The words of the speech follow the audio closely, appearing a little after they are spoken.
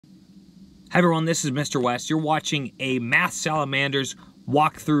Hi everyone, this is Mr. West. You're watching a Math-Salamanders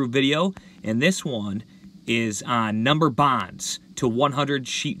walkthrough video, and this one is on number bonds to 100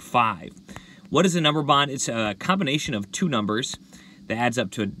 sheet 5. What is a number bond? It's a combination of two numbers that adds up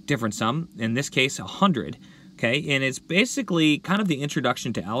to a different sum, in this case 100, okay? And it's basically kind of the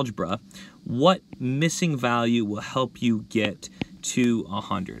introduction to algebra. What missing value will help you get to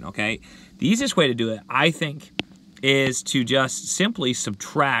 100, okay? The easiest way to do it, I think, is to just simply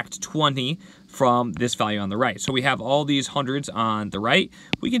subtract 20 from this value on the right. So we have all these hundreds on the right.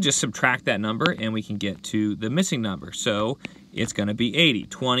 We can just subtract that number and we can get to the missing number. So it's going to be 80.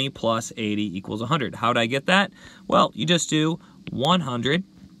 20 plus 80 equals 100. How did I get that? Well, you just do 100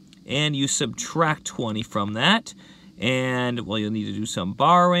 and you subtract 20 from that. And, well, you'll need to do some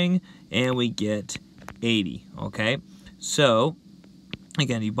borrowing and we get 80, okay? So,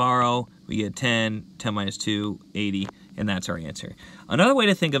 again, you borrow, we get 10, 10 minus 2, 80, and that's our answer. Another way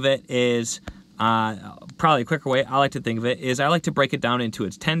to think of it is, probably a quicker way I like to think of it, is I like to break it down into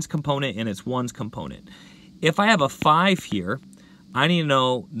its tens component and its ones component. If I have a 5 here, I need to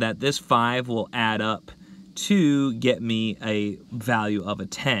know that this 5 will add up to get me a value of a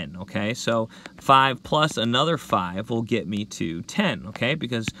 10, okay? So 5 plus another 5 will get me to 10, okay?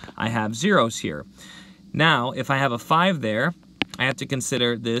 Because I have zeros here. Now, if I have a 5 there, I have to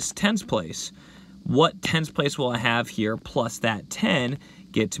consider this tens place. What tens place will I have here plus that 10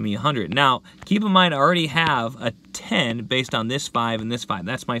 get to me 100? Now, keep in mind I already have a 10 based on this 5 and this 5.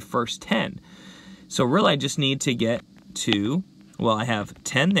 That's my first 10. So really I just need to get to, well, I have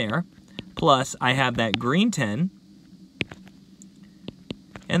 10 there, plus I have that green 10,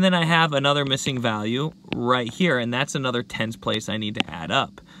 and then I have another missing value right here, and that's another tens place I need to add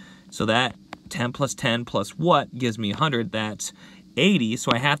up. So that 10 plus what gives me 100? That's 80.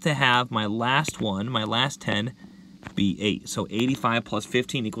 So I have to have my last one, my last 10, be 8. So 85 plus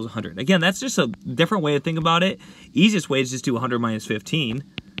 15 equals 100. Again, that's just a different way to think about it. Easiest way is just do 100 minus 15.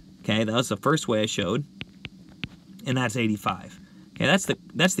 Okay, that was the first way I showed. And that's 85. Okay,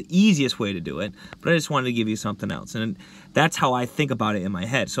 that's the easiest way to do it. But I just wanted to give you something else. And that's how I think about it in my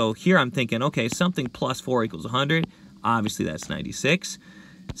head. So here I'm thinking, okay, something plus 4 equals 100. Obviously, that's 96.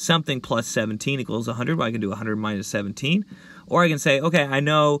 Something plus 17 equals 100. Well, I can do 100 minus 17. Or I can say, okay, I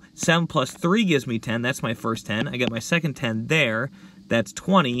know 7 plus 3 gives me 10. That's my first 10. I get my second 10 there. That's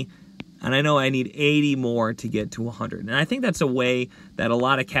 20. And I know I need 80 more to get to 100. And I think that's a way that a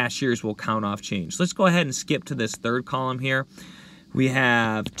lot of cashiers will count off change. Let's go ahead and skip to this third column here. We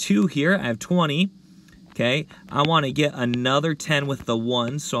have 2 here. I have 20. Okay. I want to get another 10 with the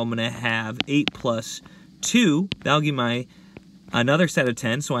 1. So I'm going to have 8 plus 2. That'll give my another set of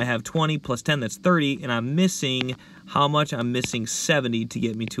 10, so I have 20 plus 10, that's 30, and I'm missing, how much? I'm missing 70 to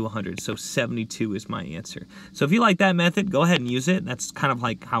get me to 100, so 72 is my answer. So if you like that method, go ahead and use it. That's kind of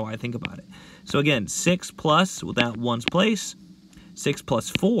like how I think about it. So again, 6 plus, with that ones place, 6 plus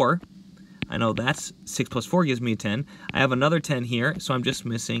 4, I know that's 6 plus 4 gives me 10. I have another 10 here, so I'm just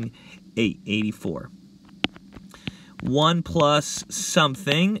missing 8, 84. 1 plus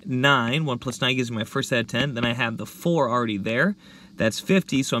something, 9. 1 plus 9 gives me my first set of 10. Then I have the 4 already there. That's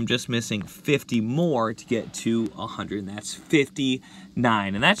 50, so I'm just missing 50 more to get to 100, and that's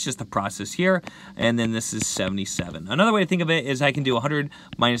 59. And that's just the process here. And then this is 77. Another way to think of it is I can do 100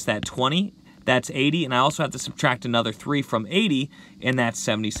 minus that 20. That's 80, and I also have to subtract another 3 from 80, and that's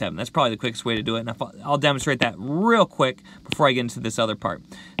 77. That's probably the quickest way to do it, and I'll demonstrate that real quick before I get into this other part.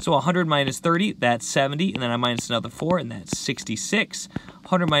 So 100 minus 30, that's 70, and then I minus another 4, and that's 66.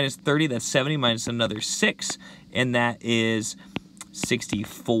 100 minus 30, that's 70, minus another 6, and that is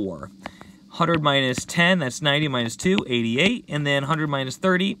 64. 100 minus 10, that's 90, minus 2, 88, and then 100 minus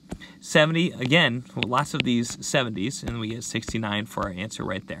 30, 70, again, lots of these 70s, and we get 69 for our answer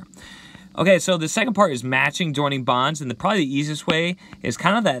right there. Okay, so the second part is matching joining bonds, and probably the easiest way is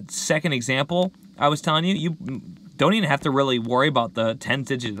kind of that second example I was telling you. You don't even have to really worry about the 10th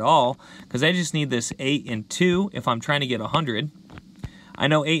digit at all, because I just need this 8 and 2 if I'm trying to get 100. I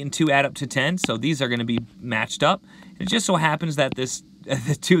know 8 and 2 add up to 10, so these are going to be matched up. It just so happens that this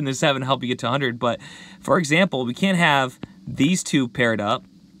the 2 and the 7 help you get to 100, but for example, we can't have these two paired up,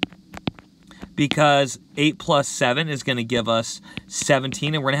 because 8 plus 7 is going to give us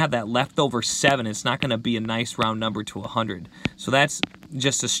 17, and we're going to have that leftover 7. It's not going to be a nice round number to 100. So that's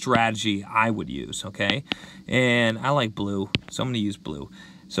just a strategy I would use, okay? And I like blue, so I'm going to use blue.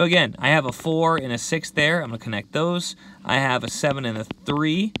 So again, I have a 4 and a 6 there. I'm going to connect those. I have a 7 and a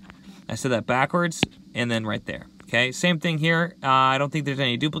 3. I said that backwards, and then right there. Okay, same thing here. I don't think there's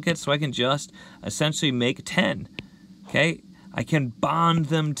any duplicates, so I can just essentially make 10. Okay, I can bond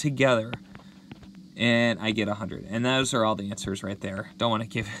them together, and I get 100. And those are all the answers right there. Don't want to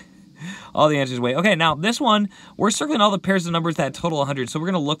give all the answers away. Okay, now this one, we're circling all the pairs of numbers that total 100. So we're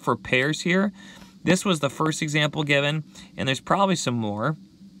going to look for pairs here. This was the first example given, and there's probably some more.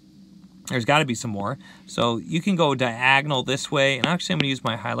 There's got to be some more. So you can go diagonal this way, and actually I'm going to use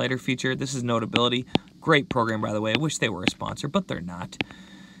my highlighter feature. This is Notability. Great program, by the way. I wish they were a sponsor, but they're not.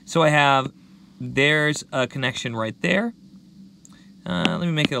 So I have, there's a connection right there. Let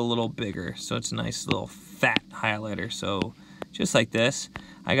me make it a little bigger so it's a nice little fat highlighter. So just like this,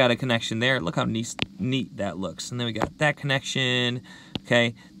 I got a connection there. Look how neat that looks. And then we got that connection.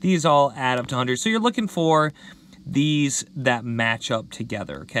 Okay, these all add up to 100. So you're looking for these that match up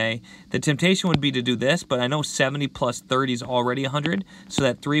together, okay? The temptation would be to do this, but I know 70 plus 30 is already 100, so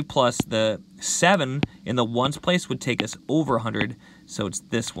that 3 plus the 7 in the ones place would take us over 100, so it's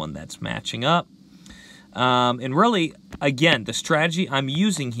this one that's matching up. And really, again, the strategy I'm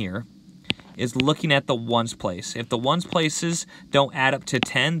using here is looking at the ones place. If the ones places don't add up to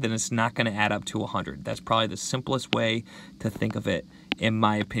 10, then it's not going to add up to 100. That's probably the simplest way to think of it, in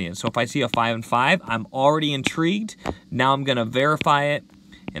my opinion. So if I see a 5 and 5, I'm already intrigued. Now I'm going to verify it,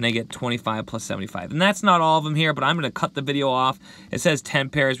 and I get 25 plus 75. And that's not all of them here, but I'm going to cut the video off. It says 10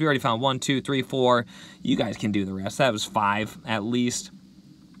 pairs. We already found 1, 2, 3, 4. You guys can do the rest. That was 5 at least.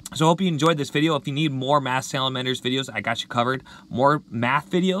 So I hope you enjoyed this video. If you need more Math-Salamanders videos, I got you covered. More math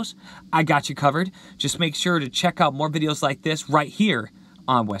videos, I got you covered. Just make sure to check out more videos like this right here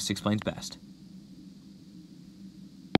on Wes Explains Best.